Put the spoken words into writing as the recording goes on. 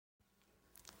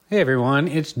Hey everyone,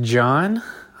 it's John.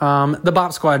 The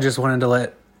Bop Squad just wanted to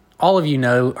let all of you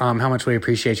know how much we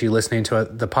appreciate you listening to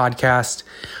the podcast.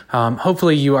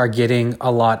 Hopefully you are getting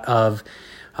a lot of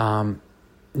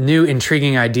new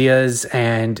intriguing ideas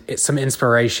and some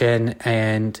inspiration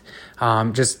and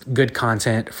just good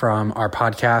content from our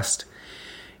podcast.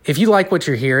 If you like what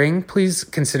you're hearing, please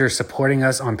consider supporting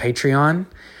us on Patreon.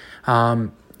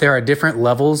 There are different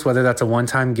levels, whether that's a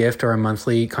one-time gift or a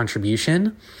monthly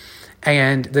contribution.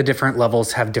 And the different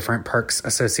levels have different perks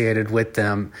associated with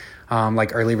them,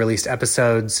 like early released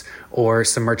episodes or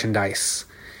some merchandise.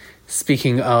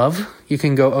 Speaking of, you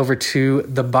can go over to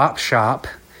the Bop Shop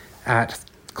at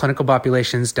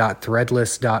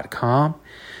clinicalbopulations.threadless.com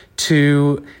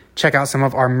to check out some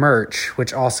of our merch,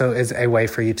 which also is a way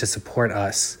for you to support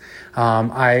us.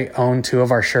 I own 2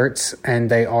 of our shirts, and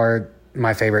they are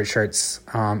my favorite shirts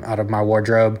out of my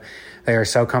wardrobe. They are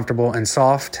so comfortable and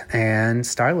soft and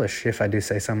stylish, if I do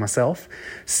say so myself.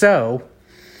 So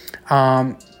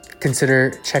consider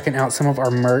checking out some of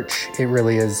our merch. It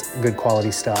really is good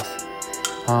quality stuff.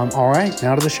 All right,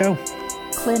 now to the show.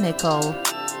 Clinical.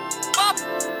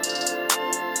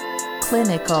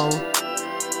 Clinical.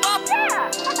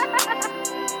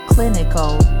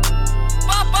 Clinical.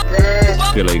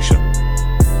 Population.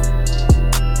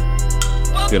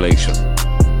 Population.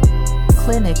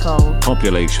 Clinical.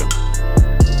 Population.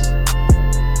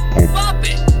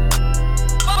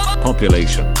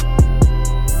 Population.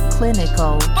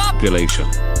 Clinical. Population.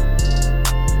 All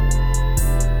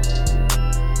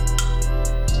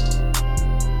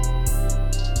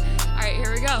right,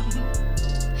 here we go.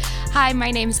 Hi, my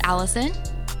name's Allison.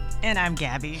 And I'm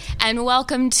Gabby. And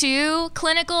welcome to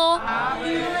Clinical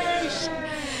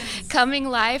coming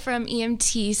live from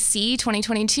EMTC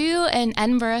 2022 in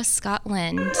Edinburgh,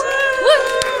 Scotland. Woo!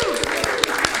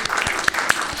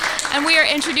 And we are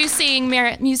introducing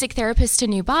music therapists to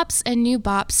new bops and new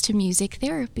bops to music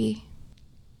therapy.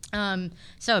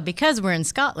 So because we're in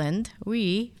Scotland,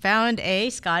 we found a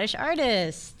Scottish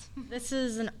artist. This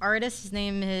is an artist. His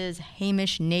name is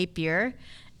Hamish Napier,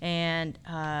 and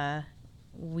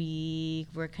we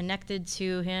were connected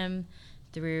to him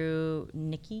through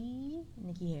Nikki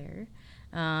Hare,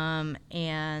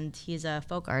 and he's a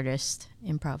folk artist,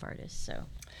 improv artist. So,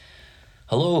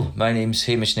 hello, my name's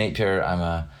Hamish Napier. I'm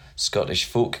a Scottish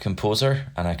folk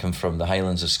composer, and I come from the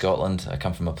Highlands of Scotland. I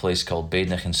come from a place called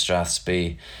Badenich and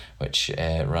Strathspey, which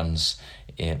runs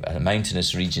a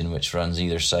mountainous region which runs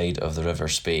either side of the River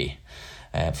Spey,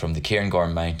 from the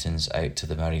Cairngorm Mountains out to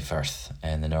the Moray Firth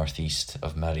in the northeast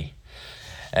of Moray.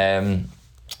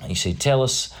 You say, tell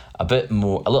us a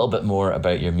little bit more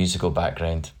about your musical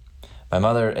background. My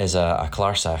mother is a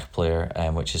clarsach player,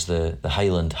 which is the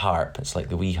Highland harp. It's like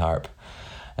the wee harp.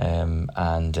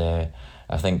 I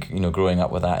think, growing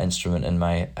up with that instrument in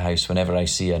my house, whenever I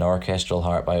see an orchestral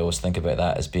harp, I always think about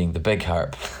that as being the big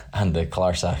harp and the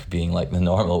clarsach being like the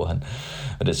normal one.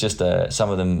 But it's just, some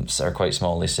of them are quite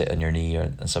small, they sit on your knee,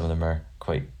 and some of them are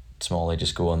quite small, they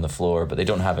just go on the floor, but they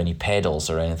don't have any pedals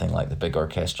or anything like the big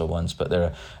orchestral ones, but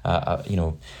they're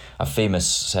a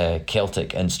famous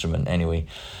Celtic instrument anyway.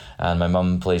 And my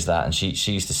mum plays that, and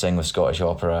she used to sing with Scottish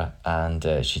opera, and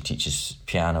she teaches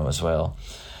piano as well.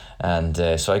 And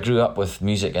so I grew up with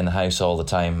music in the house all the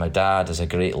time. My dad has a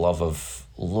great love of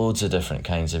loads of different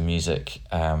kinds of music,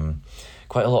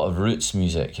 quite a lot of roots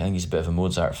music. I think he's a bit of a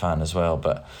Mozart fan as well.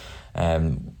 But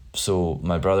so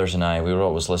my brothers and I, we were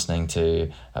always listening to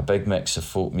a big mix of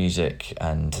folk music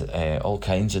and all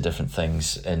kinds of different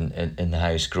things in the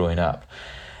house growing up.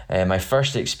 My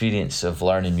first experience of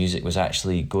learning music was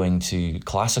actually going to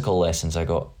classical lessons. I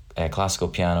got classical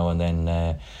piano and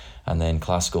then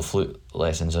classical flute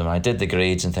lessons, and I did the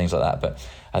grades and things like that. But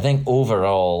I think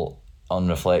overall, on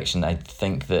reflection, I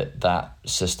think that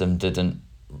system didn't.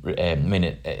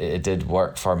 It did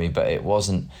work for me, but it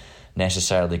wasn't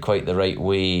necessarily quite the right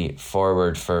way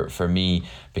forward for me,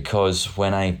 because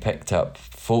when I picked up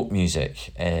folk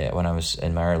music when I was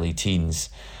in my early teens,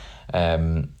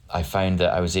 I found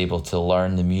that I was able to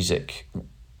learn the music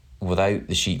without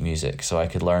the sheet music, so I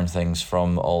could learn things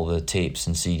from all the tapes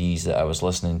and CDs that I was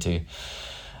listening to,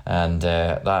 and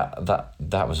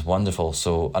that was wonderful.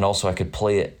 So, and also I could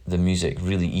play the music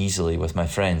really easily with my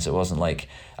friends. It wasn't like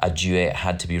a duet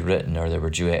had to be written or there were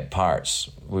duet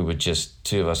parts.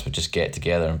 Two of us would just get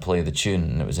together and play the tune,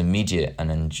 and it was immediate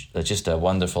and just a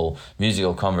wonderful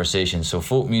musical conversation. So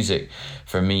folk music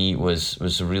for me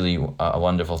was really a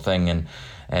wonderful thing. And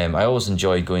I always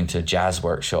enjoyed going to jazz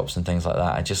workshops and things like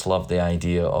that. I just loved the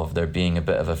idea of there being a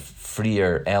bit of a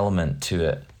freer element to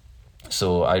it.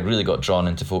 So I really got drawn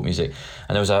into folk music.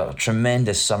 And there was a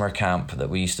tremendous summer camp that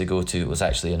we used to go to. It was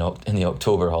actually in the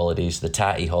October holidays, the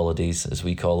tatty holidays, as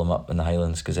we call them up in the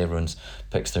Highlands, because everyone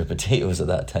picks their potatoes at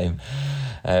that time.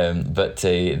 But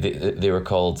they were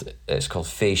called, it's called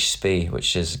Fèis Spé,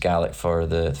 which is Gaelic for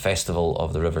the Festival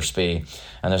of the River Spey.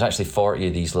 And there's actually 40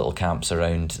 of these little camps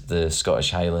around the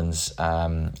Scottish Highlands,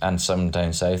 and some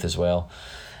down south as well.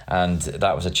 And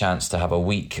that was a chance to have a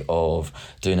week of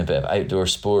doing a bit of outdoor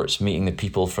sports, meeting the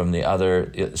people from the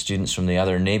other students from the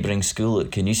other neighbouring school at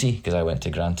Canusie, because I went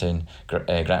to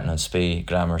Grantown-on-Spey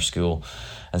Grammar School.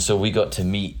 And so we got to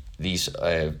meet these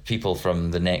people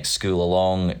from the next school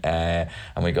along, and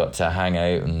we got to hang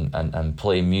out and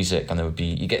play music. And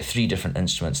you get 3 different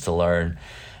instruments to learn,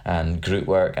 and group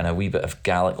work, and a wee bit of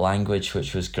Gaelic language,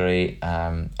 which was great.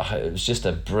 It was just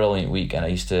a brilliant week, and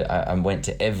I went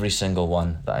to every single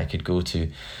one that I could go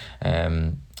to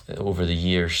over the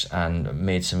years, and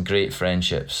made some great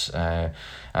friendships.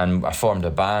 And I formed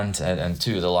a band, and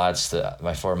 2 of the lads that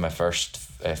I formed my first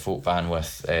folk band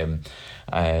with,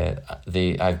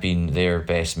 I've been their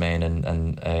best men,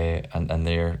 and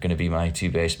they're going to be my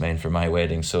 2 best men for my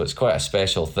wedding. So it's quite a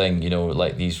special thing,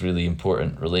 like these really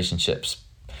important relationships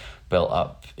built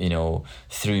up,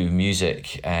 through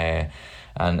music, and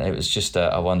it was just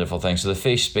a wonderful thing. So the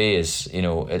Fèis Spé is,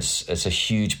 it's a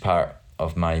huge part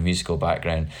of my musical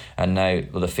background. And now,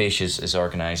 the Fèis is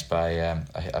organised by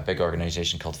a big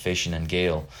organisation called Féisceann an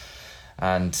Gael,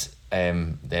 and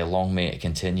long may it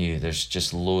continue. There's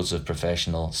just loads of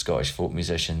professional Scottish folk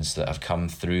musicians that have come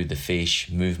through the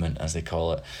Fèis movement, as they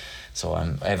call it. So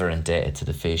I'm ever indebted to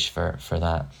the Fèis for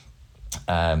that.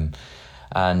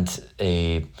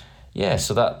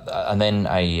 So that, and then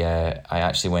I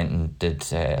actually went and did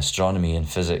astronomy and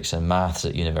physics and maths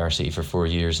at university for 4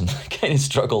 years, and kind of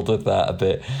struggled with that a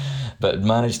bit, but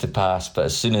managed to pass. But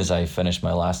as soon as I finished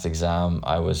my last exam,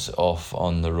 I was off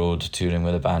on the road touring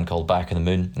with a band called Back of the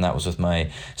Moon, and that was with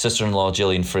my sister-in-law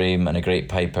Gillian Frame and a great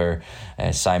piper,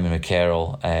 Simon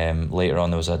McCarroll. Later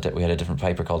on, we had a different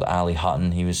piper called Ali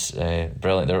Hutton. He was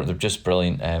brilliant. They're just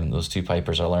brilliant. Those 2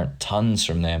 pipers, I learnt tons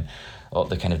from them.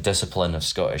 The kind of discipline of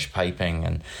Scottish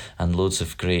piping, and loads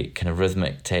of great kind of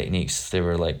rhythmic techniques. They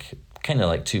were kind of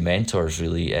like 2 mentors,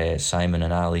 really, Simon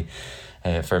and Ali,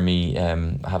 for me,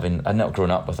 I'd not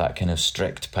grown up with that kind of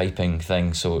strict piping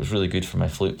thing, so it was really good for my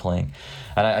flute playing.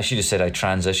 And I should have said I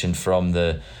transitioned from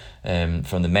the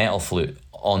metal flute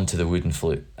onto the wooden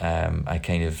flute, I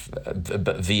kind of,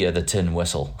 but via the tin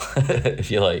whistle, if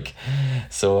you like.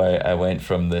 So I went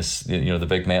from this, the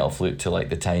big metal flute to like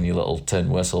the tiny little tin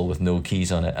whistle with no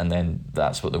keys on it, and then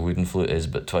that's what the wooden flute is,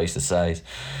 but twice the size.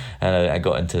 And I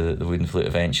got into the wooden flute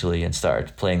eventually and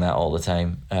started playing that all the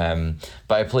time.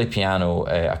 But I play piano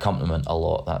accompaniment a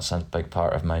lot. That's a big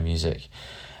part of my music.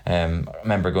 I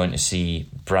remember going to see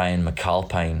Brian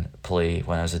McAlpine play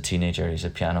when I was a teenager. He's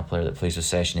a piano player that plays with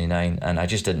Session 89, and I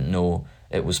just didn't know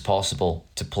it was possible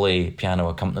to play piano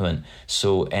accompaniment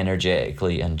so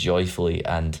energetically and joyfully,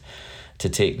 and to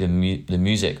take the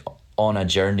music on a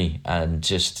journey and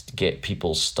just get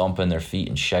people stomping their feet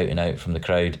and shouting out from the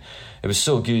crowd. It was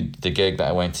so good, the gig that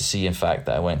I went to see, in fact,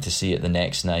 that I went to see it the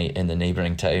next night in the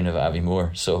neighbouring town of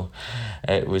Aviemore. So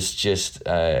it was just,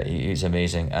 it was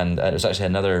amazing. And it was actually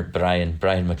another Brian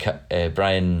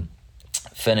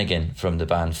Finnegan from the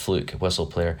band Fluke, whistle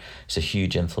player. It's a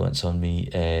huge influence on me,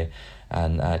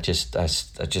 and I just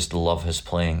love his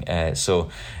playing. So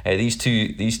these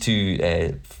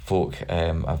two folk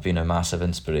have been a massive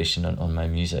inspiration on my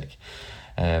music.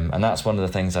 And that's one of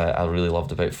the things I really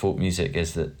loved about folk music,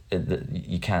 is that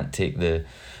you can't take the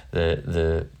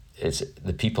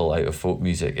people out of folk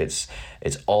music. It's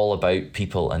all about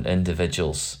people and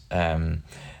individuals, and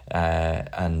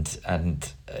it's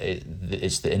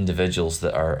the individuals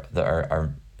that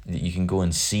are you can go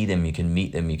and see them, you can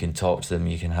meet them, you can talk to them,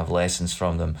 you can have lessons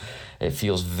from them. It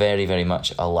feels very, very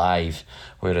much alive.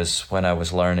 Whereas when I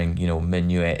was learning,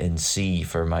 Minuet in C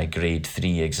for my grade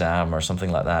 3 exam or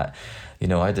something like that,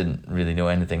 I didn't really know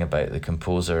anything about the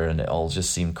composer, and it all just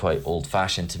seemed quite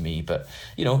old-fashioned to me. But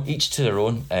each to their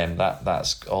own.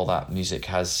 That's all. That music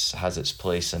has its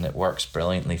place, and it works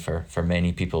brilliantly for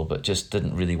many people, but just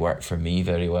didn't really work for me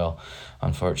very well,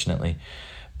 unfortunately.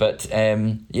 But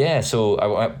so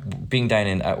being down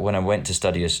in when I went to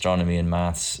study astronomy and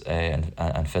maths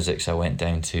and physics, I went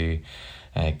down to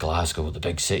Glasgow, the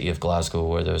big city of Glasgow,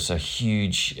 where there's a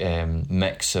huge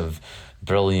mix of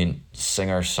brilliant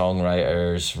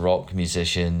singer-songwriters, rock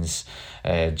musicians,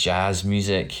 jazz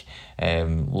music,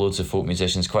 loads of folk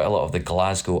musicians, quite a lot of the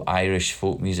Glasgow Irish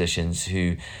folk musicians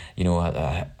who, you know,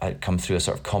 had come through a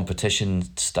sort of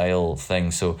competition style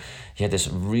thing. So you had this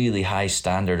really high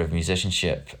standard of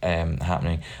musicianship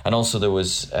happening. And also there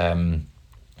was a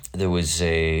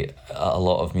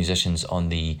lot of musicians on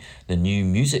the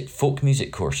new folk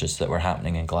music courses that were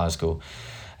happening in Glasgow.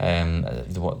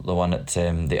 The one at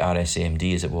the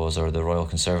RSAMD as it was, or the Royal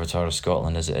Conservatoire of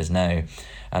Scotland as it is now,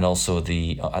 and also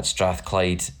at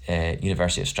Strathclyde,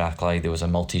 University of Strathclyde, there was a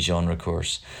multi-genre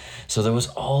course. So there was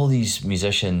all these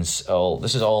musicians,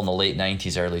 this is all in the late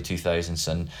 90s, early 2000s,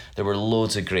 and there were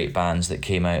loads of great bands that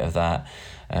came out of that.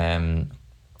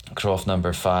 Croft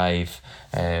Number 5,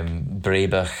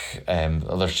 Breabach,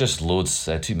 there's just loads,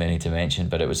 too many to mention,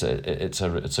 but it's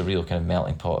a real kind of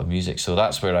melting pot of music. So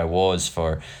that's where I was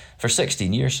for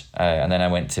 16 years, and then I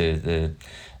went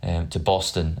to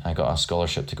Boston. I got a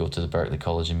scholarship to go to the Berklee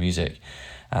College of Music,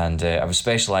 and I was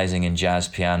specialising in jazz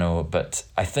piano, but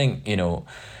I think, you know,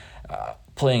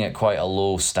 playing at quite a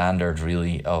low standard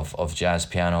really of jazz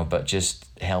piano, but just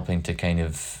helping to kind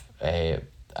of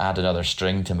add another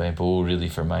string to my bow really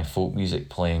for my folk music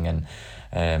playing,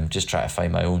 and just try to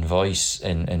find my own voice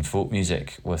in folk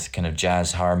music with kind of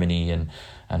jazz harmony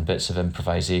and bits of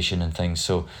improvisation and things.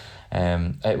 So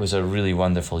it was a really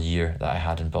wonderful year that I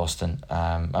had in Boston,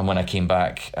 and when I came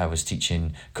back I was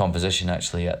teaching composition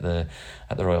actually at the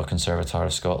Royal Conservatoire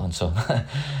of Scotland. So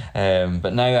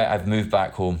but now I've moved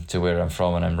back home to where I'm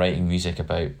from, and I'm writing music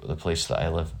about the place that I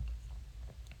live.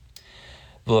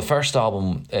 Well, the first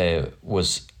album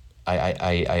was,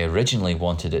 I originally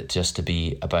wanted it just to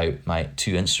be about my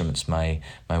two instruments, my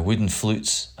wooden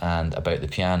flutes and about the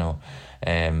piano,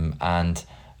 and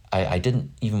I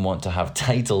didn't even want to have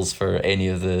titles for any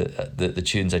of the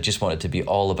tunes. I just wanted it to be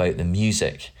all about the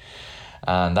music,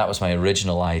 and that was my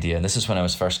original idea. And this is when I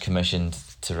was first commissioned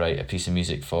to write a piece of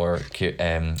music for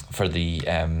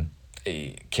the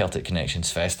Celtic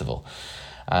Connections Festival,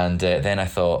 and then I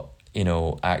thought, you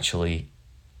know, actually,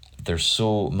 there's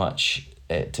so much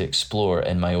to explore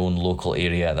in my own local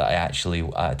area that I actually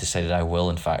decided I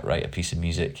will in fact write a piece of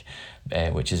music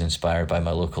which is inspired by my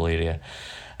local area.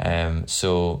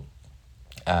 So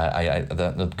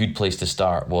the good place to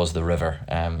start was the river.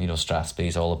 You know, Strathspey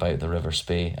is all about the River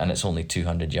Spey, and it's only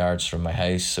 200 yards from my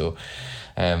house. So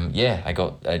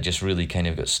I just really kind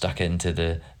of got stuck into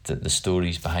the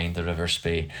stories behind the River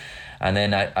Spey. And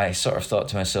then I sort of thought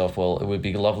to myself, well, it would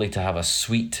be lovely to have a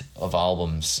suite of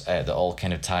albums that all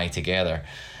kind of tie together.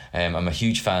 I'm a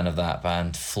huge fan of that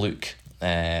band, Fluke.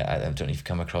 I don't know if you've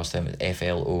come across them,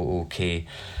 FLOOK.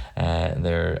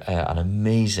 They're an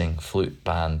amazing flute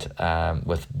band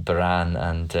with baran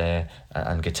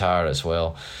and guitar as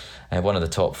well. One of the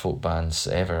top folk bands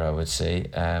ever, I would say.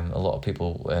 A lot of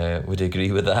people would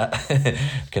agree with that.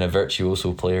 Kind of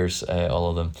virtuoso players, all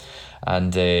of them.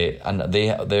 And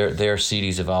their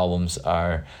series of albums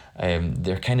are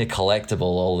they're kind of collectible.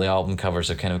 All the album covers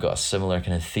have kind of got a similar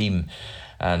kind of theme,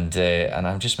 and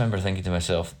I just remember thinking to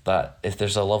myself that if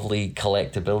there's a lovely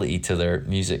collectability to their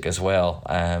music as well,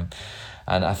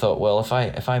 and I thought, well,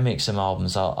 if I make some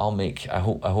albums, I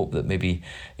hope that maybe,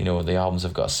 you know, the albums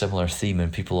have got a similar theme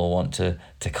and people will want to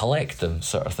collect them,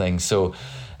 sort of thing. So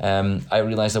I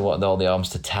realised I wanted all the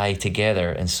albums to tie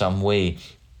together in some way.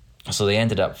 So they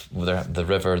ended up with the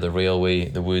river, the railway,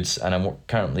 the woods, and I'm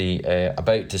currently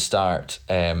about to start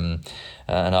an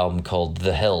album called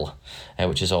The Hill,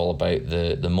 which is all about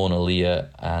the Mona Lea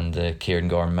and the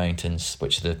Cairngorm Mountains,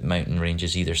 which are the mountain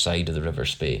ranges either side of the River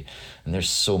Spey. And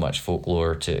there's so much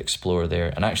folklore to explore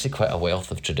there, and actually quite a wealth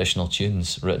of traditional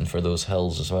tunes written for those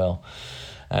hills as well.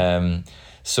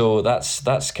 So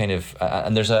that's kind of,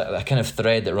 and there's a kind of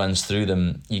thread that runs through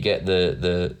them. You get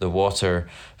the water,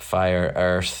 fire,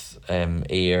 earth,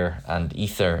 air, and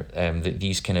ether.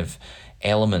 These kind of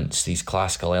elements, these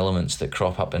classical elements that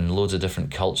crop up in loads of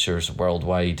different cultures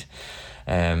worldwide.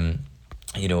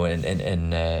 You know,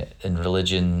 in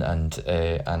religion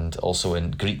and also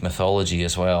in Greek mythology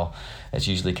as well. It's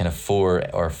usually kind of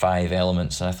 4 or 5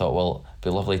 elements, and I thought, well, it'd be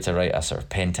lovely to write a sort of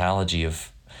pentalogy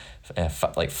of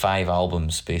like 5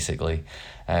 albums basically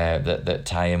that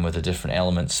tie in with the different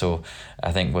elements. So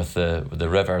I think with the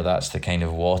river, that's the kind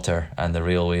of water, and the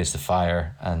railway is the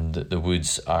fire, and the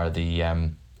woods are the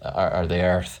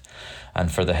earth. And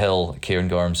for the hill,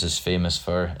 Cairngorms is famous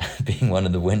for being one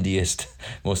of the windiest,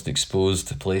 most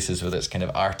exposed places with its kind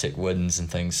of Arctic winds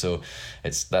and things. So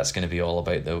that's going to be all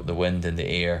about the wind and the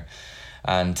air.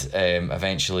 And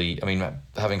eventually, I mean,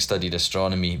 having studied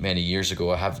astronomy many years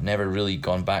ago, I have never really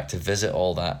gone back to visit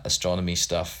all that astronomy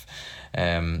stuff.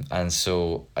 And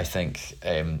so I think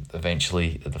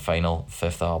eventually the final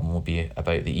 5th album will be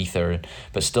about the ether,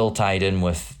 but still tied in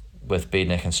with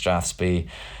Badenich and Strathspey,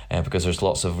 because there's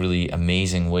lots of really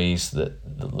amazing ways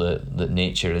that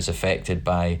nature is affected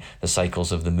by the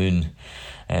cycles of the moon.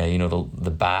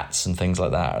 The bats and things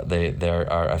like that, they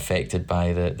are affected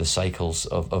by the cycles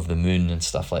of the moon and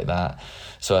stuff like that.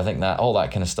 So I think that all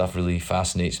that kind of stuff really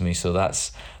fascinates me. So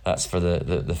that's for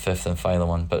the 5th and final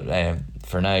one. But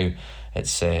for now,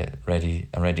 it's ready.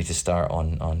 I'm ready to start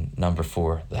on number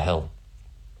 4, The Hill.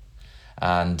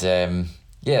 And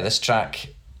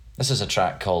this is a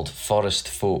track called Forest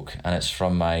Folk, and it's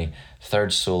from my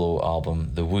 3rd solo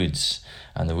album, The Woods.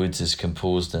 And The Woods is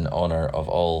composed in honour of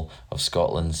all of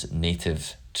Scotland's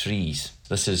native trees.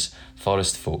 This is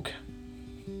Forest Folk.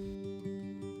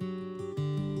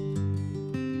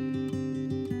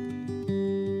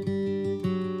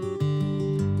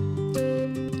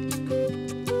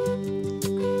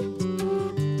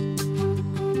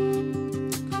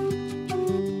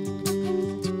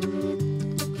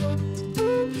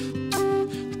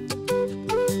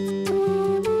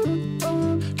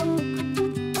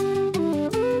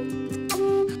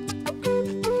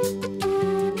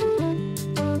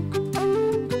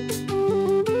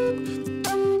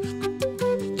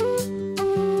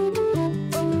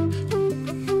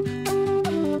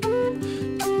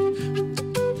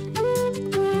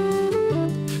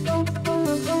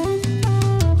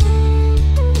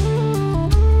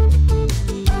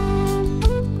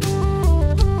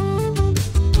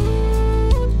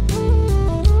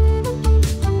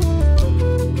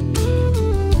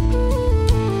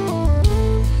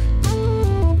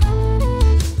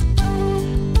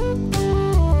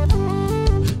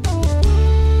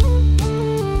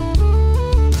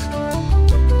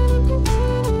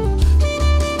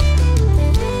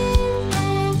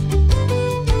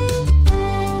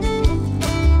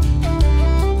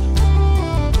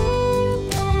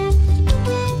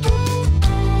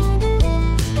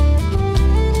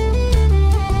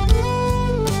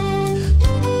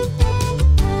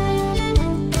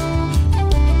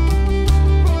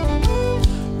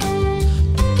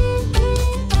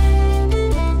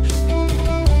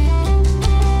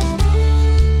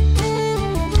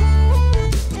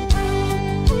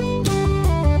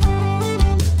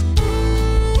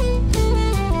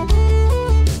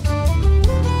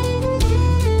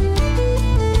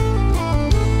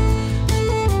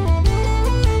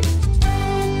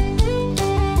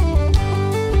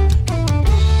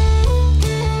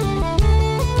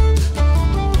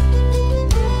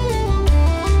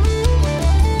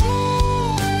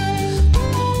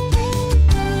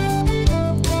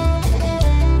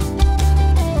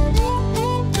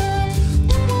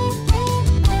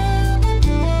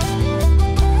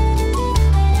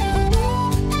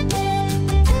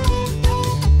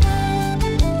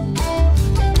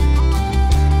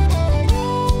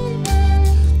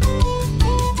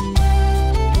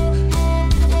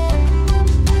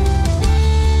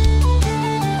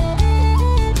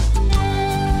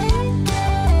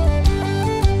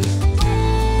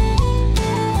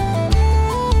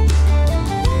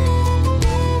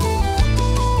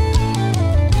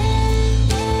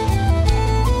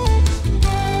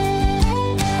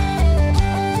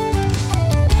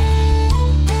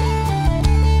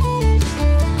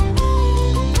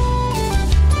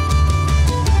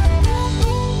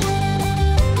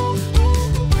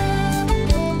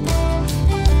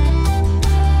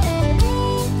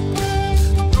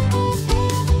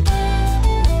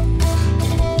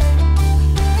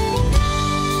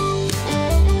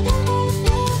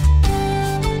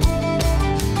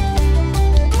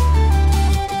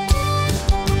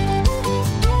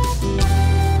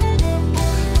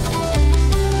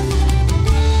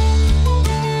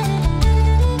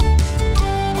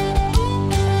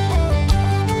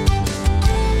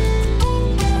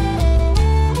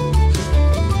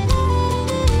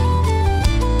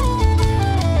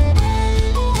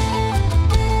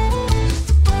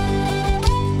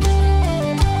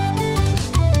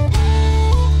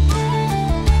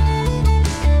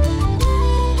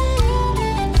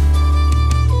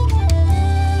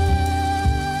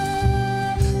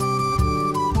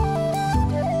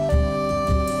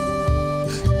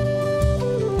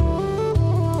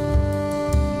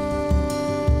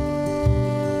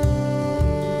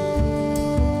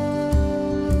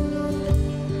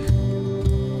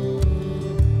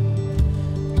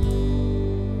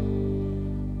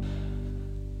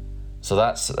 So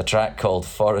that's a track called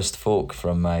Forest Folk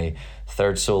from my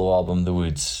third solo album, The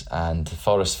Woods, and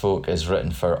Forest Folk is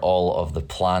written for all of the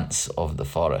plants of the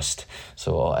forest.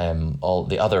 So all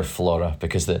the other flora,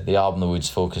 because the album The Woods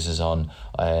focuses on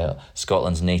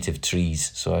Scotland's native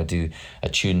trees. So I do a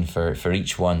tune for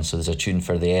each one. So there's a tune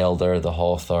for the elder, the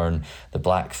hawthorn, the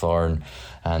blackthorn,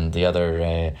 and the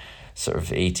other sort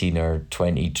of 18 or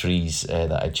 20 trees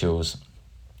that I chose.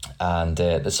 And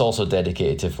it's also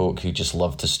dedicated to folk who just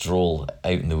love to stroll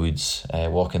out in the woods,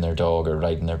 walking their dog or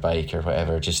riding their bike or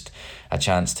whatever, just a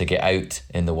chance to get out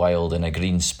in the wild in a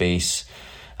green space.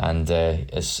 And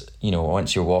it's,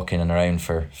 once you're walking around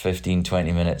for 15,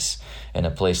 20 minutes in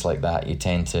a place like that, you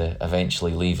tend to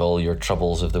eventually leave all your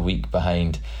troubles of the week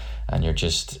behind, and you're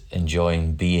just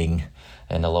enjoying being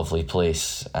in a lovely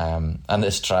place. And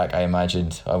this track, I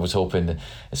was hoping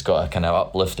it's got a kind of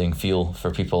uplifting feel for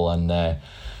people, and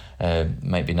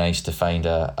might be nice to find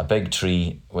a big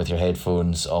tree with your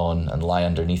headphones on and lie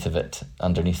underneath it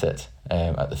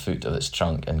at the foot of its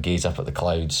trunk and gaze up at the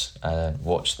clouds and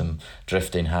watch them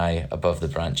drifting high above the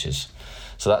branches.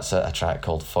 So that's a track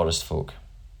called Forest Folk.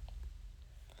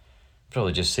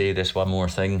 Probably just say this one more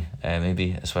thing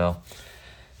maybe as well.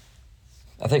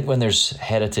 I think when there's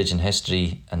heritage and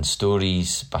history and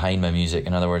stories behind my music,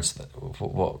 in other words,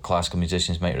 what classical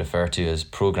musicians might refer to as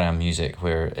program music,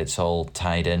 where it's all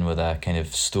tied in with a kind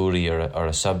of story or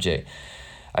a subject,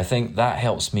 I think that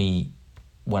helps me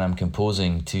when I'm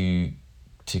composing to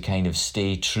kind of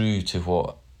stay true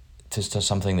to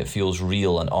something that feels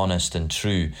real and honest and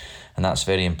true. And that's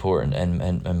very important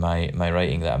in my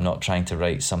writing, that I'm not trying to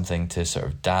write something to sort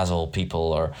of dazzle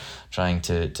people or trying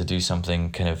to do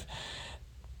something kind of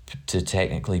to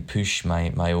technically push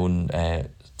my own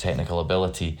technical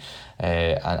ability,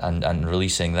 and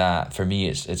releasing that. For me,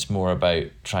 it's more about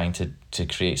trying to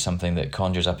create something that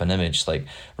conjures up an image, like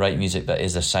write music that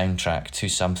is a soundtrack to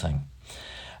something.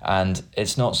 And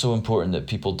it's not so important that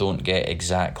people don't get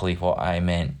exactly what I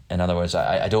meant. In other words,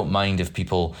 I don't mind if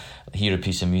people hear a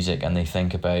piece of music and they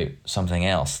think about something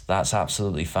else. That's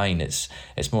absolutely fine. It's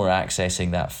more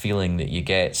accessing that feeling that you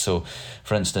get. So,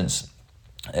 for instance,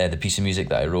 the piece of music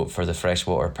that I wrote for the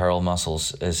Freshwater Pearl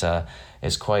Mussels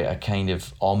is quite a kind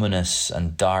of ominous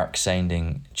and dark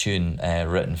sounding tune,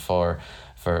 written for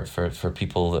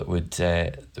people that would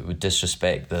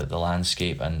disrespect the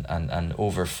landscape and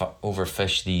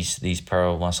overfish these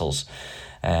pearl mussels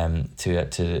to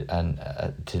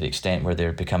the extent where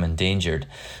they're become endangered.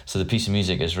 So the piece of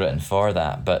music is written for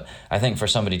that. But I think for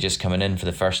somebody just coming in for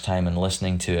the first time and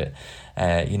listening to it,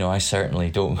 I certainly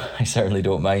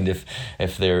don't mind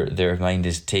if their mind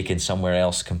is taken somewhere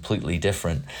else completely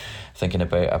different, thinking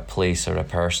about a place or a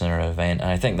person or an event. And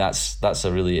I think that's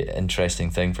a really interesting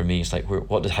thing for me. It's like,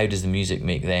 how does the music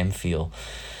make them feel?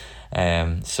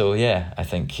 So yeah, I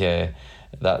think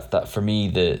that for me,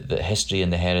 the history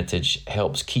and the heritage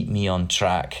helps keep me on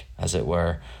track, as it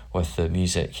were, with the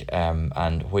music,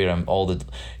 and where all the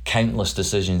countless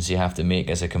decisions you have to make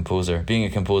as a composer. Being a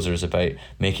composer is about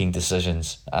making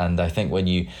decisions, and I think when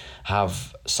you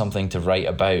have something to write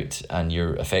about and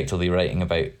you're effectively writing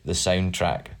about the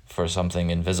soundtrack for something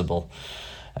invisible,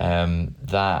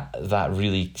 that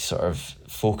really sort of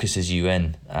focuses you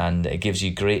in, and it gives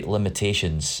you great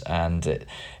limitations and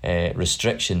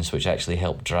restrictions, which actually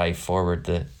help drive forward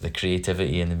the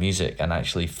creativity in the music and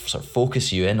actually sort of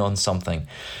focus you in on something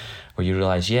where you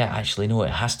realise, it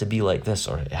has to be like this,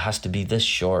 or it has to be this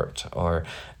short, or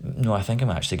no, I think I'm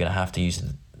actually going to have to use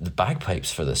the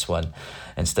bagpipes for this one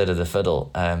instead of the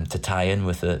fiddle, to tie in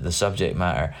with the subject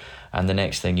matter. And the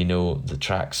next thing you know, the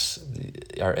tracks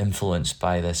are influenced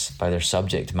by their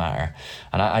subject matter,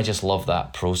 and I just love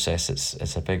that process.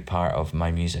 It's a big part of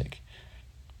my music.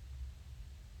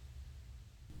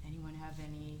 Anyone have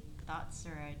any thoughts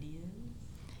or ideas?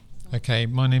 Okay,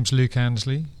 my name's Luke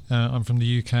Ansley. I'm from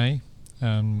the UK.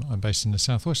 I'm based in the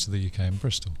southwest of the UK, in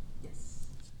Bristol. Yes.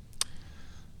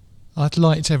 I'd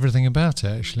liked everything about it,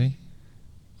 actually.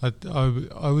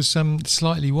 I was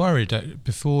slightly worried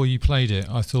before you played it.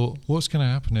 I thought, what's going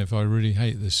to happen if I really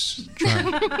hate this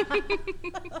track?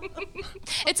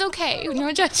 It's okay,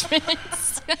 no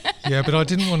judgments. Yeah, but I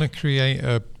didn't want to create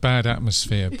a bad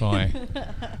atmosphere by,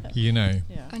 Yeah.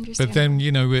 But then,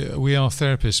 we are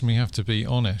therapists and we have to be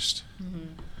honest.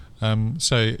 Mm-hmm.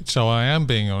 So I am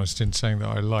being honest in saying that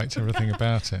I liked everything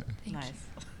about it. Nice.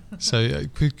 So,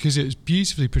 because it's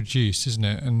beautifully produced, isn't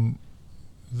it? And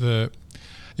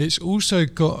it's also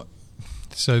got,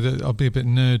 so that I'll be a bit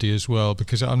nerdy as well,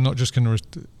 because I'm not just going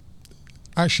to.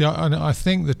 Actually, I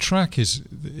think the track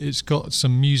it's got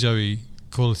some muso-y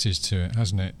qualities to it,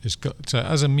 hasn't it? It's got, so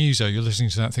as a muso, you're listening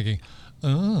to that thinking,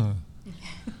 oh,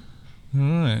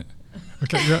 right.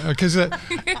 Okay, because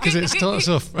it starts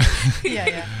off.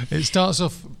 Yeah. It starts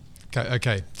off.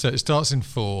 Okay. So it starts in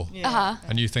 4,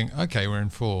 and you think, okay, we're in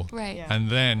 4, Right. Yeah. and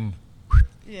then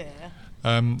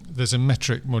there's a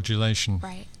metric modulation.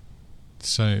 Right.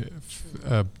 So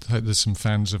I hope there's some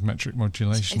fans of metric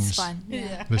modulations It's fun.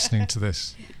 Yeah. listening to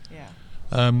this. Yeah.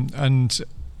 And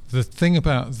the thing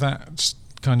about that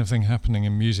kind of thing happening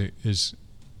in music is,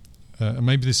 and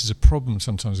maybe this is a problem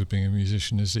sometimes with being a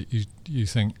musician, is that you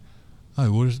think,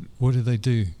 oh, what did they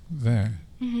do there?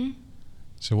 Mm-hmm.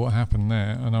 So what happened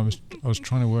there? And I was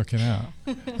trying to work it out.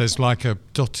 There's like a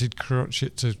dotted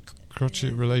crotchet to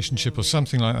crotchet relationship or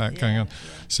something like that going on.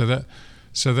 Yeah.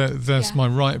 So that's my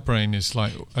right brain is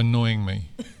like annoying me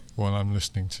while I'm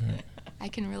listening to it. I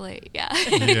can relate. Yeah.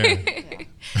 Yeah.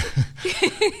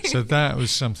 So that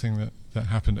was something that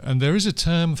happened, and there is a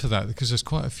term for that because there's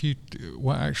quite a few.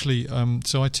 Well, actually,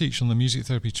 so I teach on the music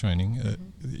therapy training at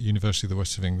the University of the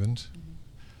West of England,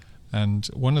 and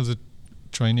one of the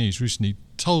trainees recently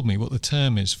told me what the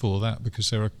term is for that, because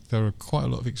there are quite a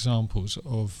lot of examples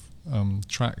of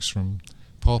tracks from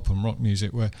pop and rock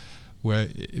music where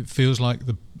it feels like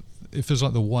the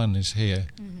one is here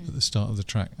at the start of the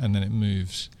track, and then it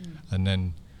moves, and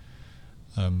then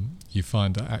you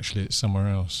find that actually it's somewhere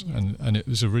else, and it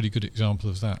was a really good example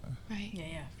of that. Right.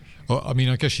 Yeah, for sure. Well, I mean,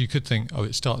 I guess you could think, oh,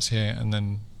 it starts here and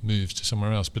then moves to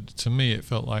somewhere else, but to me it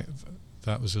felt like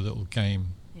that was a little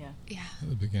game Yeah. at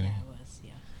the beginning. Yeah, it was.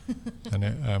 Yeah. And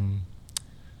it,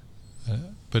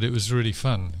 but it was really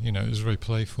fun. You know, it was a very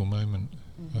playful moment.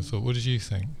 I thought, what did you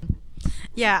think?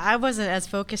 Yeah, I wasn't as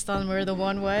focused on where the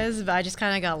one was, but I just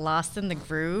kind of got lost in the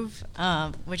groove,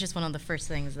 which is one of the first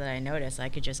things that I noticed. I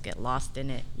could just get lost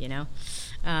in it, you know?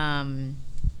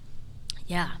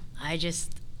 Yeah, I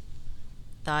just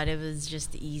thought it was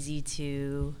just easy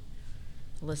to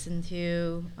listen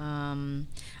to.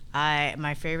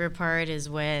 My favorite part is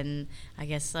when, I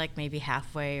guess like maybe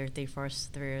halfway or 3/4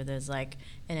 through, there's like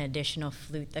an additional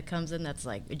flute that comes in that's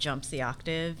like, it jumps the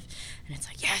octave, and it's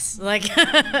like, yes, like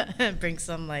it brings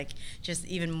some like just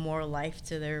even more life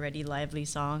to their already lively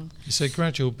song. It's a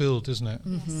gradual build, isn't it?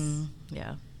 Mm-hmm.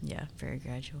 Yeah, very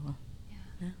gradual.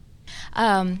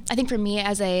 I think for me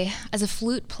as a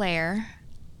flute player,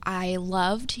 I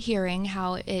loved hearing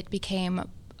how it became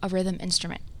a rhythm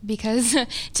instrument, because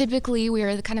typically we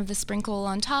are kind of the sprinkle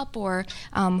on top or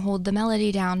hold the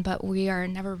melody down, but we are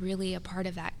never really a part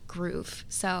of that groove.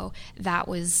 So that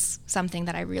was something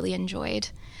that I really enjoyed,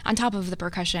 on top of the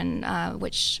percussion,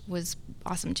 which was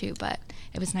awesome too, but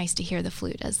it was nice to hear the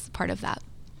flute as part of that.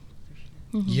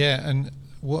 Mm-hmm. Yeah, and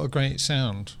what a great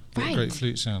sound. What a great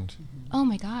flute sound. Oh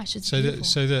my gosh, it's beautiful.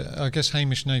 So that I guess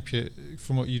Hamish Napier,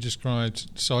 from what you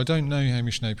described, so I don't know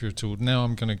Hamish Napier at all. Now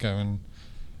I'm going to go and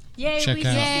check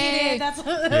out. Yay. That's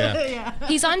Yeah.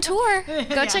 He's on tour.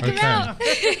 Go check him out.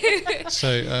 So,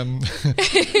 and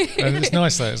it's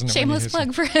nice that, isn't it? Shameless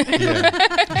plug for him.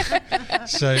 Yeah.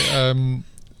 So,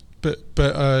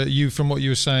 but you, from what you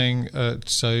were saying,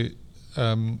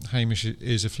 Hamish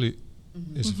is a flute.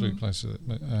 Is a flute player,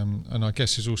 and I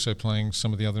guess he's also playing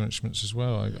some of the other instruments as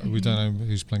well. We don't know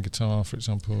who's playing guitar, for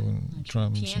example, and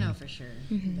drums. Piano for sure.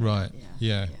 Right.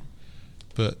 Yeah.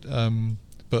 But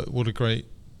what a great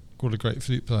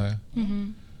flute player.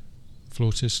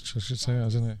 Flautist, I should say,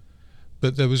 isn't it?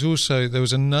 But there was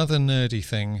another nerdy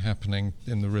thing happening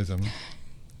in the rhythm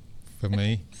for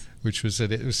me, which was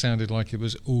that it sounded like it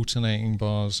was alternating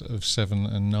bars of 7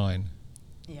 and 9.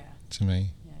 Yeah. To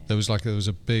me. There was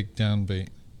a big downbeat.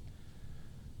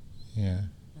 Yeah.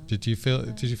 Did you feel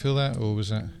that, or was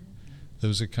that there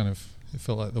was a kind of, it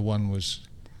felt like the one was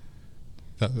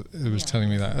that it was telling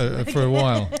me that for a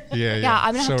while. Yeah. Yeah,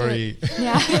 I'm gonna Sorry. have to.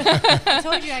 Yeah. I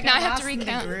told you I got Now I have lost to in the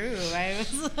recount. groove. I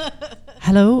was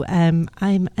Hello, I'm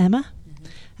Emma.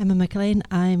 Emma McLean.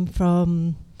 I'm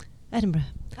from Edinburgh.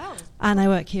 Oh. And I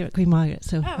work here at Queen Margaret,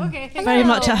 so Oh, okay. I'm very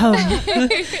much at home.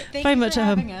 Thank Very you much for at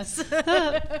home. having us.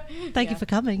 Thank you for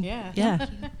coming. Yeah.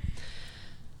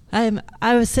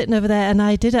 I was sitting over there, and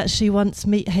I did actually once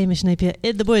meet Hamish Napier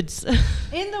in the woods.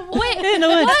 In the woods. In the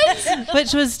woods,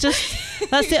 which was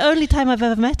that's the only time I've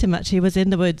ever met him. Actually, was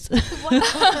in the woods,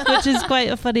 which is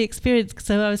quite a funny experience.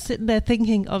 So I was sitting there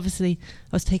thinking. Obviously,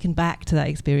 I was taken back to that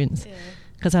experience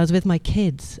because I was with my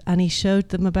kids, and he showed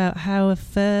them about how a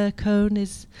fir cone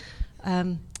is.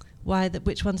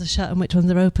 Which ones are shut and which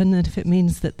ones are open, and if it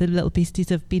means that the little beasties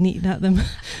have been eating at them.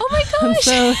 Oh my gosh!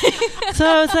 so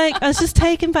I was just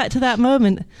taken back to that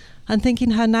moment and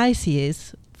thinking how nice he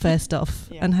is, first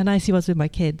off, and how nice he was with my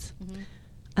kids.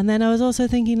 And then I was also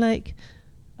thinking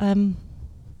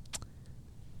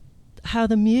how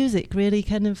the music really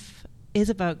kind of is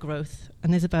about growth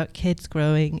and is about kids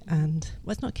growing, and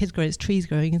well, it's not kids growing, it's trees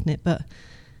growing, isn't it? But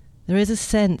there is a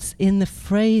sense in the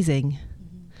phrasing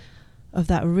of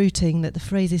that rooting that the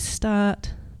phrases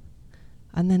start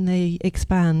and then they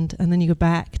expand and then you go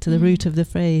back to the root of the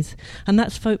phrase. And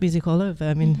that's folk music all over.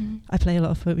 I mean, I play a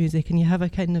lot of folk music, and you have a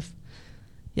kind of,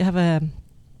 well,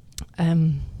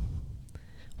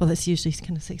 it's usually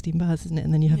kind of 16 bars, isn't it?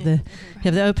 And then you have you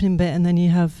have the opening bit, and then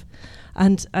you have,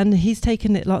 and he's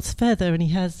taken it lots further, and he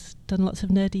has done lots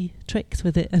of nerdy tricks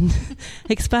with it and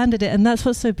expanded it. And that's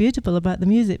what's so beautiful about the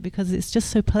music, because it's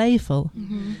just so playful.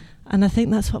 And I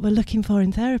think that's what we're looking for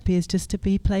in therapy, is just to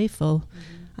be playful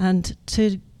and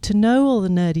to know all the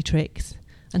nerdy tricks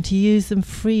and to use them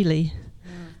freely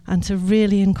and to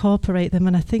really incorporate them.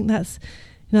 And I think that's,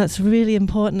 you know, that's really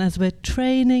important as we're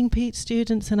training Pete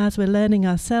students and as we're learning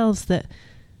ourselves, that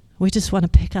we just want to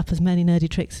pick up as many nerdy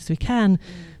tricks as we can,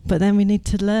 but then we need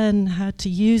to learn how to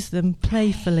use them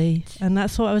playfully. And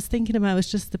that's what I was thinking about,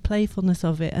 was just the playfulness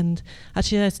of it. And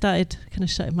actually I started kind of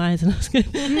shutting my eyes, and I was going,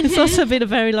 it's also been a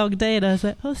very long day, and I was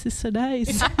like, oh, this is so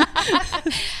nice.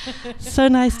 So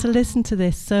nice to listen to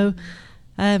this. So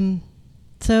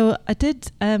so I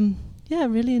did, I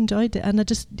really enjoyed it. And I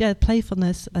just,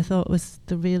 playfulness I thought was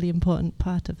the really important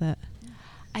part of that.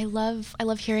 I love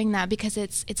hearing that, because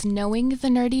it's knowing the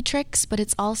nerdy tricks, but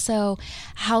it's also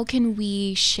how can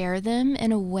we share them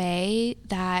in a way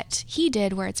that he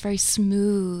did, where it's very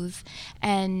smooth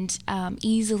and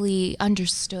easily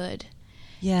understood.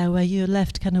 Yeah, where you're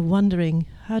left kind of wondering,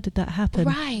 how did that happen?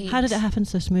 Right. How did it happen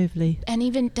so smoothly? And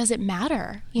even, does it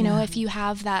matter? You know, if you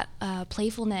have that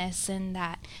playfulness and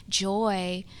that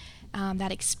joy,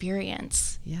 that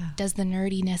experience, does the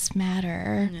nerdiness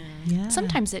matter? Yeah.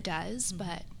 Sometimes it does,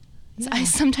 but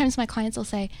sometimes my clients will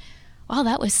say, wow,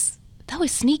 that was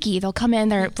sneaky. They'll come in,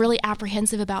 they're really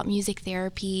apprehensive about music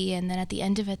therapy, and then at the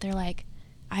end of it they're like,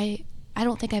 I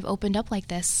don't think I've opened up like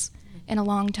this in a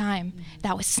long time.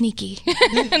 That was sneaky.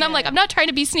 And I'm like, I'm not trying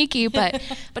to be sneaky, but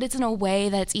it's in a way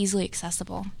that's easily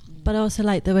accessible. But I also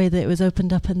like the way that it was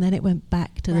opened up and then it went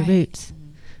back to the roots.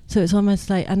 So it's almost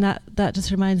like, and that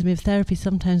just reminds me of therapy.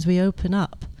 Sometimes we open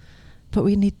up, but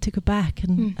we need to go back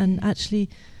and actually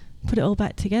put it all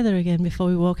back together again before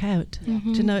we walk out.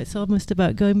 Do you know, it's almost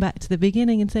about going back to the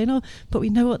beginning and saying, oh, but we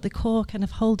know what the core kind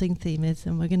of holding theme is,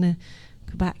 and we're going to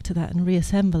go back to that and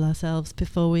reassemble ourselves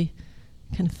before we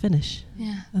kind of finish.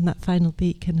 Yeah. And that final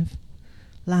beat kind of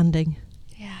landing.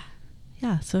 Yeah.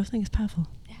 Yeah, so I think it's powerful.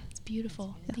 Yeah, it's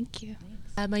beautiful. Thank you.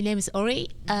 My name is Ori.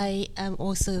 I am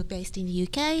also based in the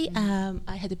UK.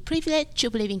 I had the privilege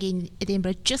of living in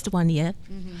Edinburgh just 1 year,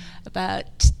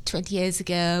 about 20 years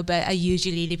ago, but I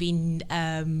usually live in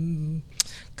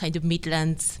kind of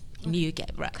Midlands in the UK.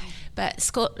 Right. Okay. But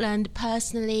Scotland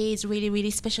personally is really,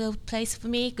 really special place for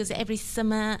me, because every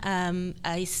summer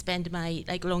I spend my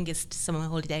longest summer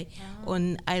holiday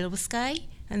on Isle of Skye,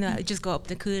 and I just go up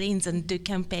the Coolins and do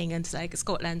camping, and it's like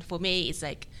Scotland for me is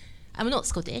like, I'm not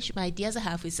Scottish, the other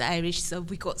half is Irish, so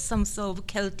we got some sort of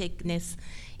Celticness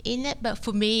in it, but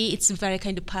for me it's very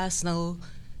kind of personal,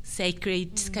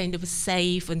 sacred, kind of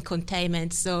safe and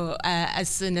containment. So as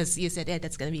soon as you said,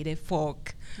 that's going to be the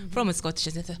folk from a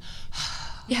Scottish, I thought,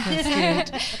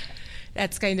 that's good.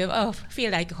 That's kind of,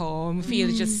 feel like home, feel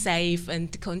just safe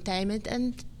and containment.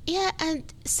 And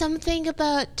and something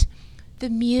about the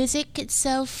music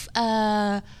itself,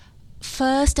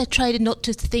 first, I tried not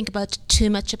to think about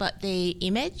too much about the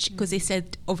image, because they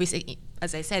said, obviously,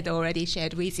 as I said already,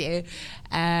 shared with you,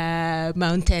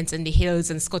 mountains and the hills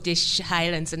and Scottish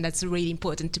Highlands, and that's really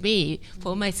important to me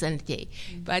for my sanity.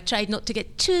 But I tried not to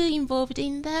get too involved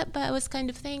in that, but I was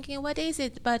kind of thinking, what is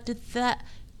it about that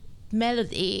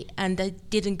melody? And I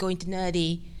didn't go into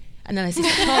nerdy analysis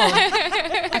at all.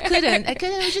 I couldn't. I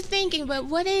was just thinking, but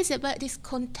what is it about this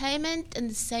containment and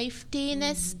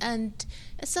safetyness, and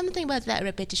something about that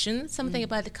repetition, something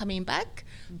about the coming back,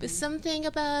 but something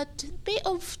about a bit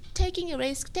of taking a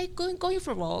risk, going for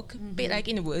a walk, a bit like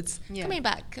in the woods, coming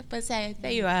back, but say,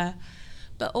 there you are.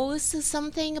 But also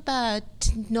something about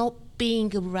not being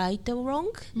right or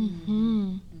wrong.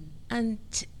 And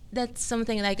that's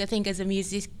something like, I think as a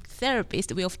music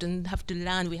therapist, we often have to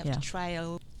learn, we have to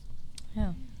trial.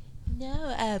 Yeah.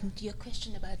 No, your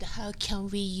question about how can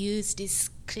we use this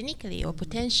clinically or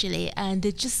potentially, and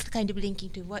just kind of linking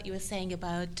to what you were saying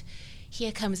about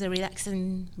here comes a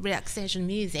relaxation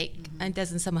music and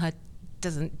doesn't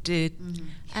do it.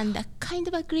 And I kind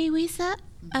of agree with that.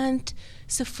 And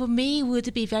so for me, it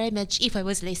would be very much, if I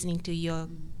was listening to your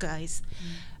guys,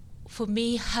 for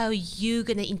me, how you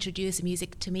going to introduce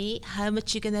music to me, how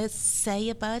much you're going to say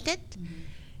about it.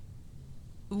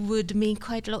 would mean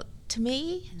quite a lot to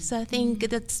me. So I think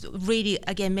that's really,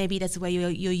 again, maybe that's where you're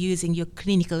using your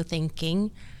clinical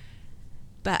thinking.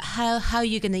 But how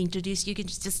you're going to introduce? You're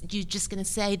just going to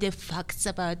say the facts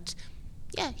about,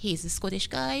 he's a Scottish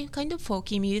guy, kind of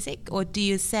folky music, or do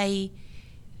you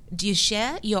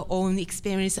share your own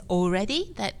experience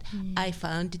already that I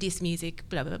found this music,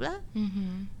 blah blah blah,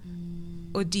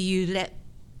 or do you let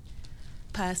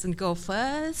person go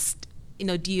first?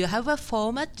 Do you have a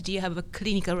format? Do you have a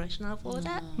clinical rationale for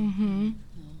that?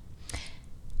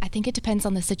 I think it depends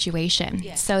on the situation.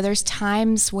 Yeah. So there's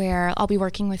times where I'll be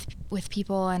working with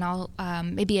people, and I'll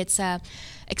maybe it's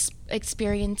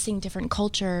experiencing different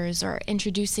cultures or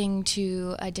introducing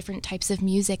to different types of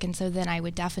music, and so then I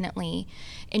would definitely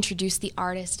introduce the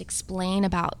artist, explain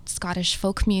about Scottish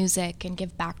folk music, and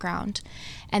give background.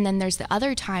 And then there's the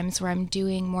other times where I'm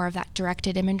doing more of that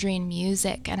directed imagery and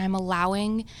music, and I'm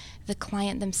allowing the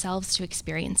client themselves to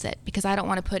experience it, because I don't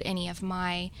want to put any of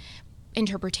my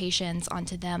interpretations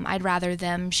onto them. I'd rather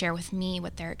them share with me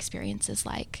what their experience is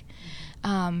like.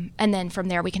 And then from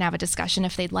there we can have a discussion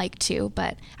if they'd like to,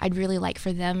 but I'd really like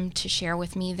for them to share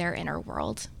with me their inner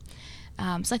world.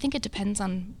 So I think it depends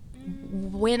on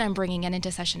when I'm bringing it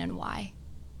into session and why.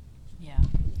 Yeah.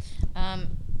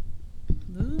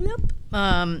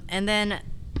 And then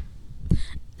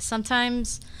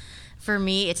sometimes for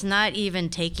me, it's not even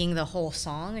taking the whole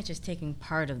song, it's just taking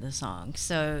part of the song.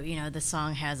 So, the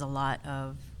song has a lot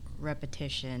of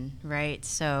repetition, right?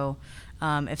 So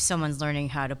if someone's learning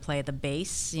how to play the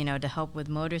bass, to help with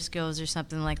motor skills or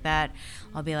something like that,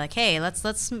 I'll be like, hey,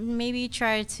 let's maybe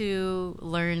try to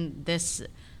learn this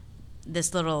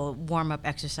little warm-up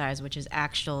exercise, which is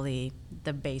actually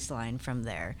the bass line from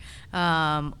there.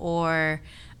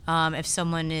 If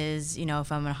someone is,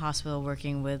 if I'm in a hospital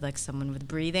working with like someone with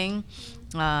breathing,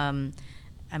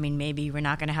 maybe we're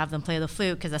not going to have them play the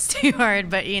flute because that's too hard,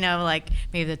 but like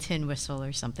maybe the tin whistle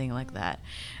or something like that.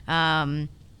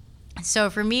 So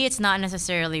for me, it's not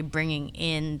necessarily bringing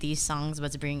in these songs, but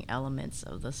it's bringing elements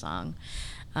of the song.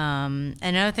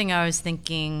 Another thing I was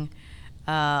thinking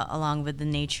along with the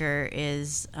nature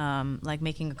is like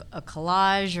making a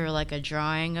collage or like a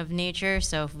drawing of nature.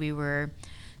 So if we were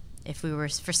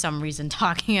for some reason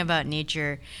talking about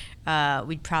nature,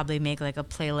 we'd probably make like a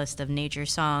playlist of nature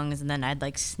songs, and then I'd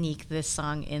like sneak this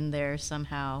song in there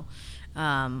somehow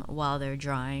while they're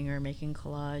drawing or making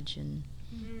collage. And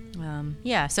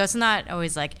so it's not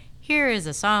always like, here is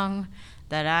a song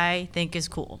that I think is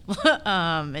cool.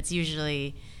 It's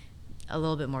usually a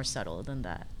little bit more subtle than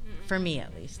that, for me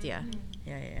at least. Yeah.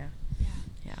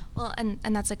 Well, and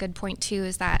that's a good point too,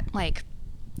 is that like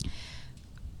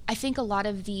I think a lot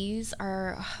of these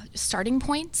are starting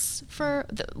points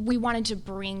we wanted to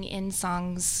bring in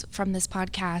songs from this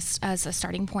podcast as a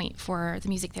starting point for the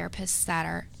music therapists that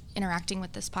are interacting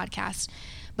with this podcast,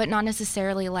 but not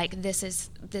necessarily like this is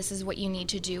what you need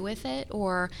to do with it,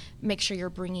 or make sure you're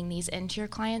bringing these into your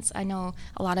clients. I know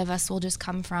a lot of us will just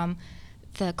come from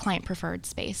the client preferred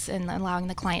space and allowing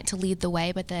the client to lead the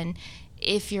way, but then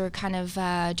if you're kind of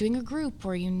doing a group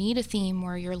or you need a theme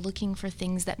or you're looking for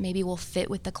things that maybe will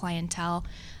fit with the clientele,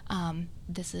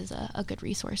 this is a good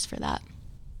resource for that.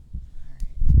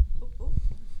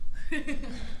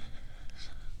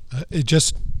 It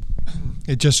just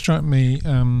struck me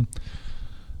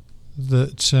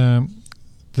that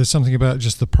there's something about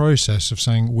just the process of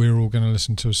saying we're all going to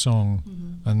listen to a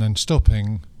song and then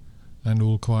stopping and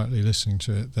all quietly listening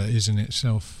to it, that is in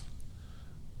itself,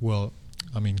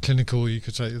 clinical. You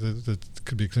could say that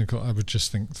could be clinical. I would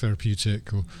just think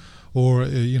therapeutic, or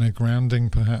grounding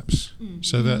perhaps.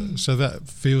 So that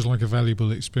feels like a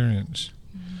valuable experience.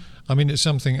 It's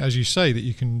something, as you say, that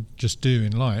you can just do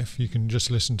in life. You can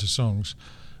just listen to songs.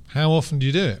 How often do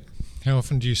you do it? How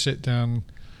often do you sit down,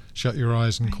 shut your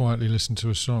eyes, and quietly listen to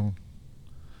a song,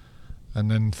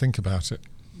 and then think about it?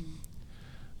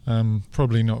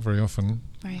 Probably not very often.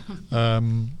 Right.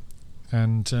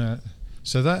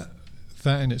 So that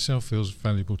in itself feels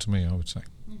valuable to me, I would say.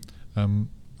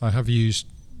 I have used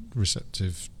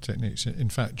receptive techniques. In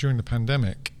fact, during the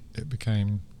pandemic, it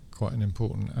became quite an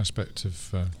important aspect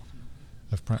of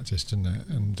practice, didn't it?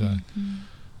 And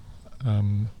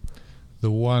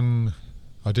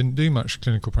I didn't do much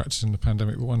clinical practice in the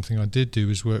pandemic, but one thing I did do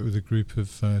was work with a group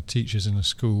of teachers in a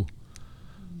school,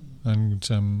 and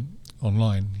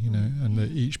online, and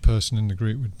that each person in the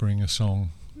group would bring a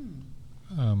song.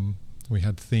 We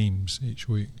had themes each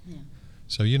week. Yeah.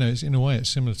 So, it's, in a way, it's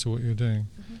similar to what you're doing.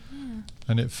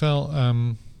 And it felt,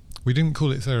 we didn't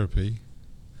call it therapy,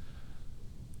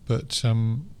 but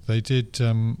they did.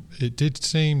 It did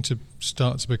seem to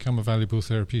start to become a valuable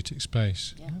therapeutic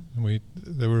space. Yeah. And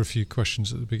there were a few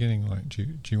questions at the beginning, like, do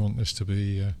you want this to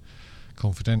be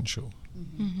confidential,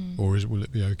 or will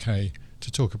it be okay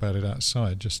to talk about it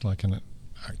outside, just like an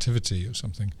activity or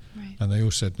something? Right. And they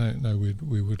all said no,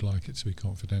 we would like it to be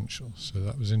confidential. So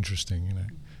that was interesting, you know.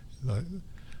 Like,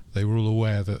 they were all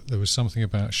aware that there was something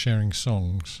about sharing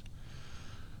songs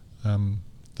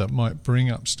that might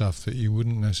bring up stuff that you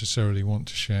wouldn't necessarily want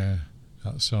to share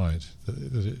outside,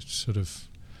 that it sort of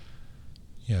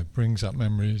brings up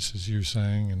memories, as you were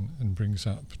saying, and brings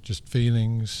up just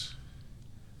feelings,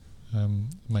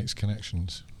 makes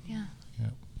connections. Yeah.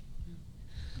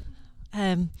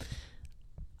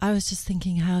 I was just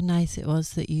thinking how nice it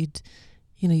was that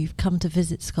you've come to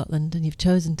visit Scotland and you've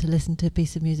chosen to listen to a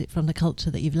piece of music from the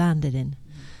culture that you've landed in.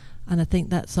 And I think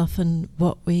that's often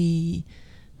what we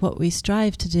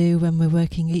strive to do when we're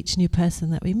working. Each new person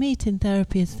that we meet in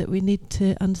therapy is that we need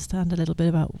to understand a little bit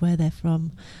about where they're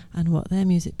from and what their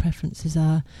music preferences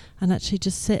are, and actually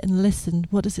just sit and listen.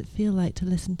 What does it feel like to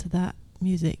listen to that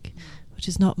music, which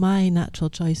is not my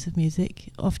natural choice of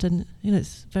music? Often,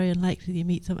 it's very unlikely that you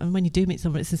meet someone, and when you do meet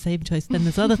someone, it's the same choice. Then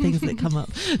there's other things that come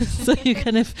up. So you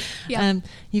kind of,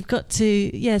 you've got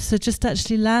to, so just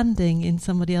actually landing in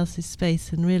somebody else's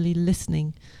space and really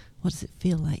listening. What does it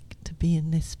feel like to be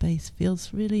in this space?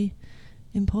 Feels really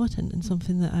important, and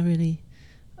something that I really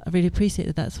appreciate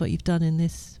that that's what you've done in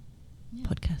this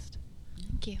podcast.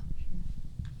 Thank you.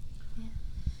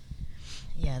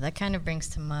 Yeah, that kind of brings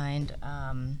to mind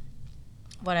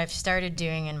what I've started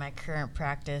doing in my current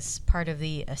practice. Part of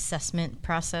the assessment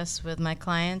process with my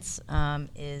clients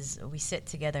is we sit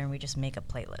together and we just make a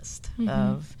playlist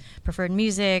of preferred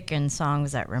music and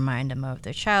songs that remind them of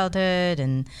their childhood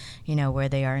and, where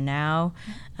they are now.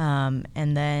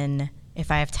 And then if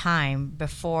I have time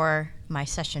before my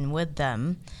session with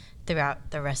them, throughout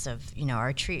the rest of,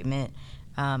 our treatment,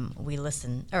 I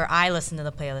listen to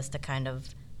the playlist to kind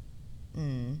of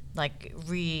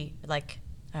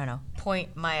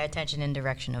point my attention in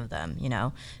direction of them.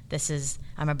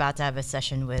 I'm about to have a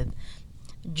session with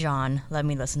John. Let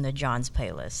me listen to John's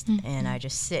playlist. And I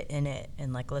just sit in it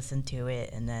and listen to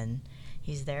it, and then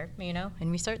he's there,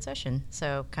 and we start session.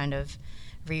 So kind of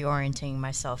reorienting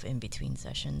myself in between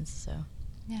sessions. So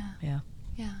yeah.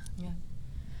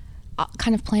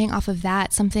 Kind of playing off of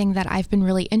that, something that I've been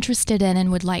really interested in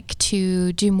and would like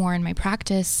to do more in my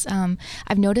practice.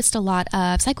 I've noticed a lot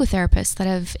of psychotherapists that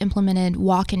have implemented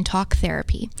walk and talk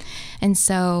therapy. And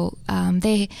so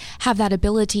they have that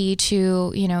ability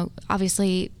to,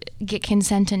 obviously get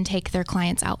consent and take their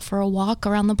clients out for a walk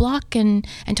around the block and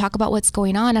talk about what's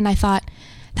going on. And I thought,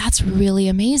 that's really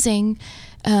amazing.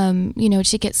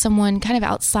 To get someone kind of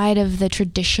outside of the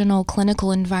traditional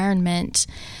clinical environment,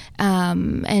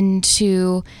 and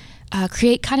to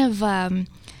create kind of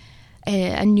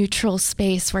a neutral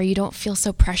space where you don't feel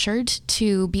so pressured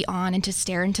to be on and to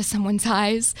stare into someone's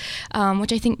eyes,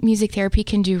 which I think music therapy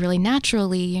can do really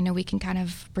naturally. We can kind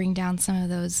of bring down some of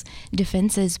those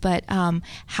defenses, but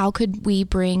how could we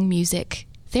bring music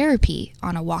therapy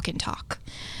on a walk and talk,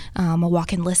 a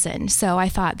walk and listen? So I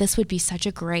thought this would be such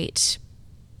a great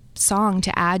song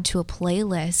to add to a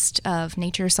playlist of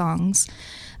nature songs,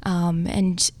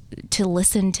 and to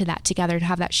listen to that together, to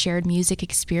have that shared music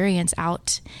experience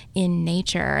out in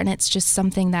nature. And it's just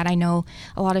something that I know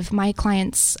a lot of my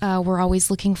clients were always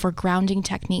looking for grounding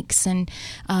techniques and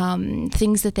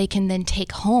things that they can then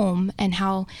take home, and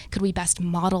how could we best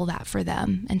model that for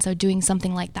them. And so doing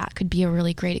something like that could be a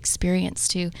really great experience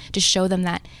to show them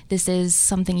that this is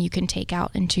something you can take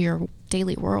out into your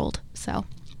daily world. So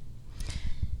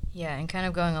yeah, and kind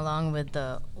of going along with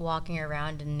the walking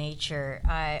around in nature,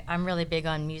 I'm really big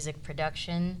on music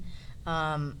production.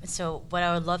 So what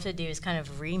I would love to do is kind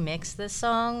of remix this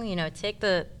song, take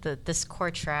this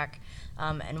chord track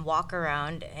and walk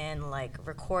around and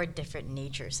record different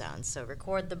nature sounds. So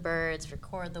record the birds,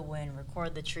 record the wind,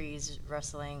 record the trees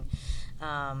rustling,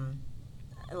 and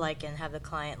have the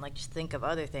client just think of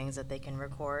other things that they can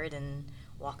record and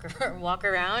walk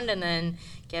around, and then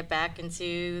get back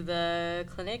into the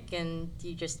clinic, and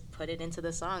you just put it into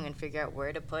the song and figure out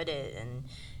where to put it, and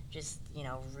just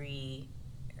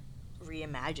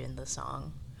reimagine the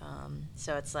song.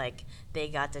 So it's they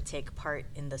got to take part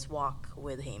in this walk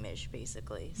with Hamish,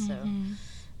 basically. So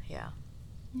yeah.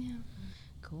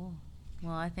 Cool.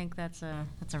 Well, I think that's a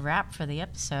wrap for the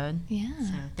episode. Yeah.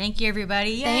 So thank you,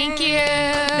 everybody. Yay! Thank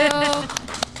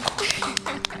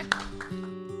you.